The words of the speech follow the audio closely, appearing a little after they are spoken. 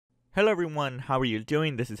Hello everyone, how are you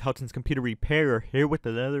doing? This is Helton's Computer Repairer here with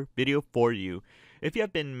another video for you. If you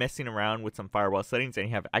have been messing around with some firewall settings and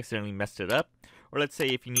you have accidentally messed it up, or let's say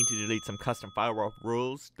if you need to delete some custom firewall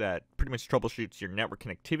rules that pretty much troubleshoots your network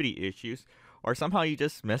connectivity issues, or somehow you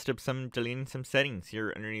just messed up deleting some settings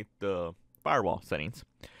here underneath the firewall settings,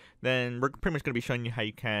 then we're pretty much going to be showing you how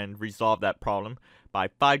you can resolve that problem by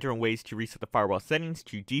 5 different ways to reset the firewall settings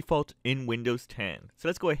to default in Windows 10. So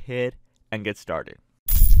let's go ahead and get started.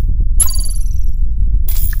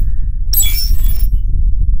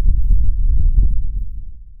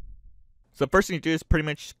 So the first thing you do is pretty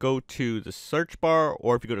much go to the search bar,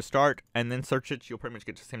 or if you go to start and then search it, you'll pretty much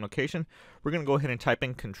get to the same location. We're going to go ahead and type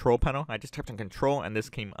in control panel. I just typed in control and this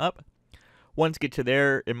came up. Once you get to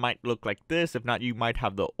there, it might look like this. If not, you might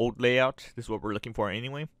have the old layout. This is what we're looking for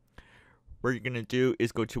anyway. What you're going to do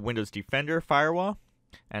is go to Windows Defender Firewall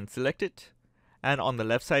and select it. And on the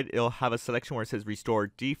left side, it'll have a selection where it says restore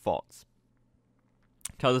defaults.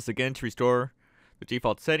 Tells us again to restore the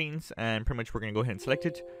default settings, and pretty much we're going to go ahead and select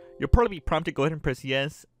it. You'll probably be prompted to go ahead and press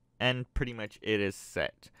yes, and pretty much it is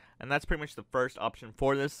set. And that's pretty much the first option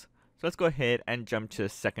for this. So let's go ahead and jump to the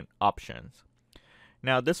second options.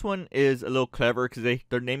 Now this one is a little clever because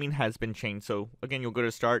their naming has been changed. So again, you'll go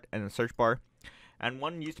to start and the search bar. And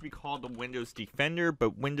one used to be called the Windows Defender,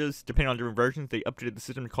 but Windows, depending on different versions, they updated the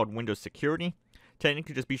system called Windows Security.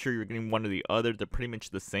 Technically, just be sure you're getting one or the other. They're pretty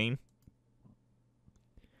much the same.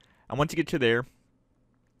 And once you get to there,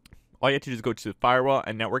 all you have to do is go to Firewall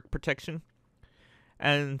and Network Protection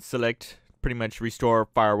and select pretty much restore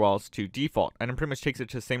firewalls to default. And it pretty much takes it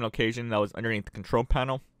to the same location that was underneath the control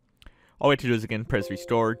panel. All we have to do is again press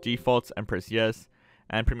restore defaults and press yes,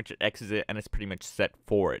 and pretty much it exits it and it's pretty much set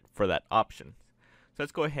for that option. So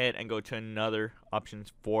let's go ahead and go to another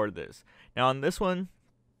options for this. Now on this one,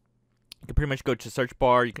 you can pretty much go to search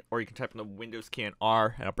bar, or you can type in the Windows key and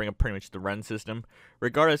R, and it'll bring up pretty much the run system.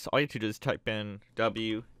 Regardless, all you have to do is type in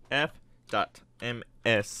wf.msc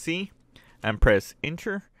and press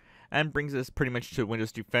enter, and brings us pretty much to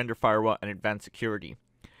Windows Defender Firewall and Advanced Security.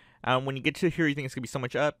 When you get to here, you think it's gonna be so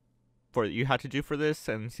much up for you have to do for this,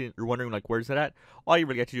 and you're wondering like where's that at? All you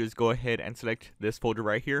really have to do is go ahead and select this folder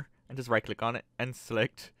right here, and just right click on it and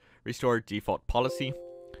select Restore Default Policy,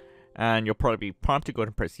 and you'll probably be prompted to go ahead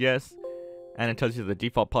and press yes. And it tells you the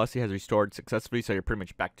default policy has restored successfully, so you're pretty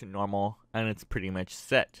much back to normal, and it's pretty much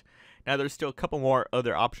set. Now there's still a couple more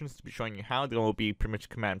other options to be showing you how. The one will be pretty much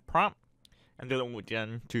command prompt, and the other one will be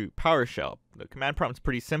done to PowerShell. The command prompt is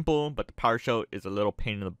pretty simple, but the PowerShell is a little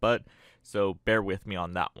pain in the butt, so bear with me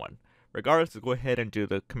on that one. Regardless, let's go ahead and do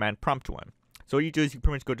the command prompt one. So what you do is you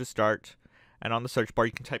pretty much go to start, and on the search bar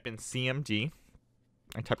you can type in CMD.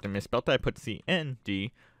 I typed in misspelled that, I put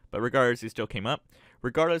CND, but regardless, it still came up.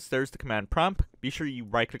 Regardless, there's the command prompt. Be sure you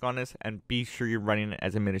right click on this and be sure you're running it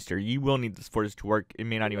as administrator. You will need this for this to work. It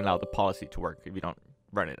may not even allow the policy to work if you don't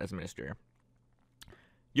run it as administrator.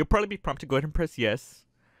 You'll probably be prompted to go ahead and press yes.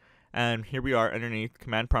 And here we are underneath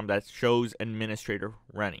command prompt that shows administrator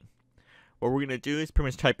running. What we're going to do is pretty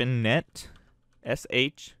much type in net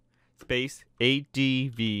sh space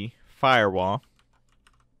adv firewall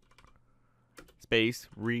space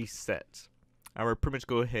reset. And we're pretty much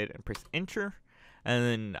go ahead and press enter, and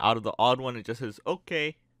then out of the odd one it just says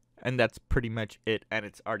okay, and that's pretty much it, and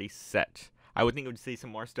it's already set. I would think it would say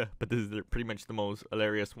some more stuff, but this is pretty much the most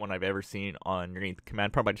hilarious one I've ever seen underneath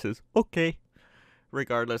command prompt. It just says okay.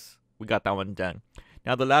 Regardless, we got that one done.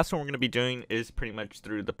 Now the last one we're going to be doing is pretty much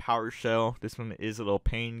through the PowerShell. This one is a little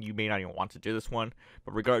pain. You may not even want to do this one,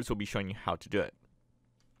 but regardless, we'll be showing you how to do it.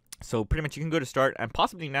 So pretty much you can go to start, and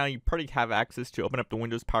possibly now you probably have access to open up the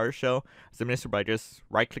Windows PowerShell as administrator by just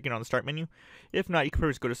right clicking on the start menu. If not, you can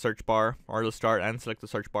pretty much go to search bar or the start and select the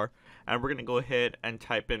search bar, and we're going to go ahead and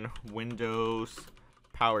type in Windows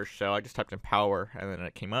PowerShell. I just typed in power and then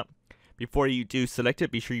it came up. Before you do select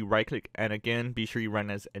it, be sure you right click, and again be sure you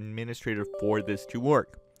run as administrator for this to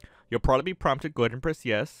work. You'll probably be prompted, go ahead and press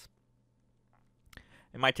yes.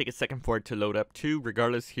 It might take a second for it to load up too.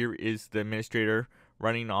 Regardless, here is the administrator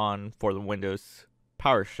running on for the Windows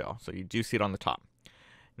PowerShell, so you do see it on the top.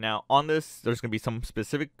 Now on this, there's going to be some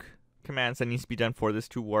specific commands that needs to be done for this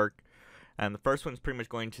to work, and the first one is pretty much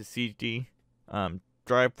going to CD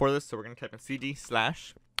drive for this. So we're going to type in CD/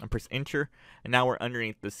 and press enter, and now we're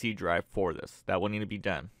underneath the C drive for this. That will need to be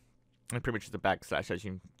done, and pretty much just a backslash as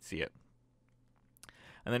you can see it.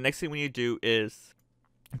 And the next thing we need to do is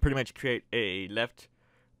pretty much create a left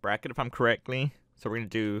bracket if I'm correctly. So we're going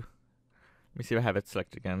to do, let me see if I have it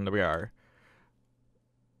selected again. There we are.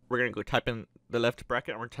 We're going to go type in the left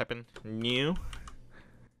bracket, and we're typing new,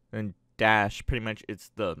 and dash, pretty much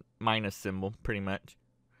it's the minus symbol, pretty much.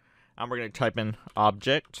 And we're going to type in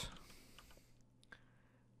object,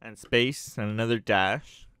 and space and another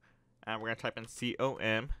dash, and we're going to type in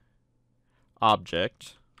com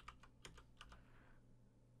object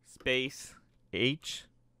space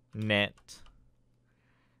hnet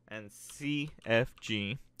and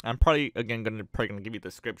cfg. I'm probably gonna give you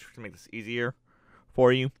the script to make this easier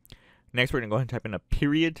for you. Next, we're gonna go ahead and type in a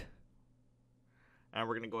period, and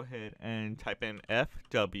we're gonna go ahead and type in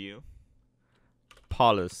fw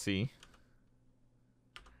policy,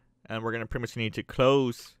 and we're gonna pretty much need to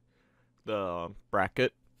close the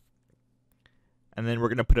bracket, and then we're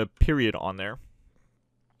gonna put a period on there,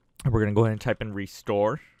 and we're gonna go ahead and type in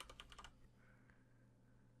restore,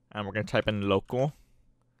 and we're gonna type in local,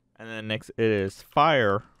 and then next it is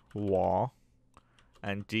firewall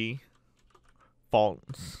and defaults,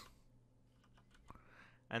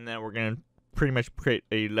 and then we're gonna pretty much create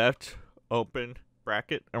a left open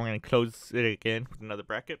bracket, and we're gonna close it again with another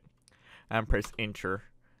bracket and press enter.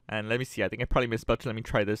 And let me see, I think I probably misspelled it. Let me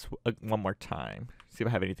try this one more time, see if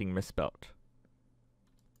I have anything misspelled.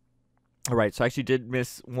 Alright, so I actually did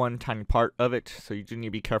miss one tiny part of it, so you do need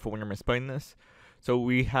to be careful when you're misspelling this. So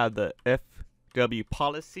we have the FW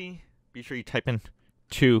policy. Be sure you type in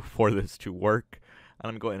 2 for this to work. And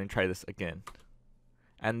let me go ahead and try this again.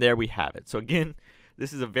 And there we have it. So again,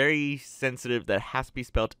 this is a very sensitive that has to be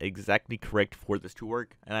spelled exactly correct for this to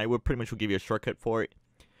work. And I would pretty much will give you a shortcut for it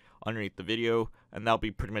underneath the video, and that'll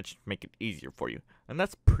be pretty much make it easier for you. And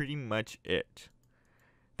that's pretty much it.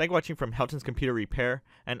 Thank you for watching from Helton's Computer Repair,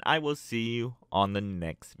 and I will see you on the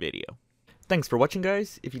next video. Thanks for watching,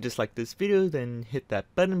 guys. If you disliked this video, then hit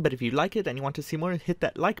that button. But if you like it and you want to see more, hit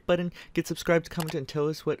that like button, get subscribed, comment, and tell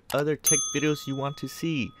us what other tech videos you want to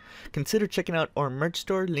see. Consider checking out our merch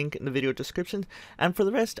store, link in the video description. And for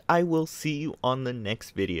the rest, I will see you on the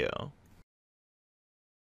next video.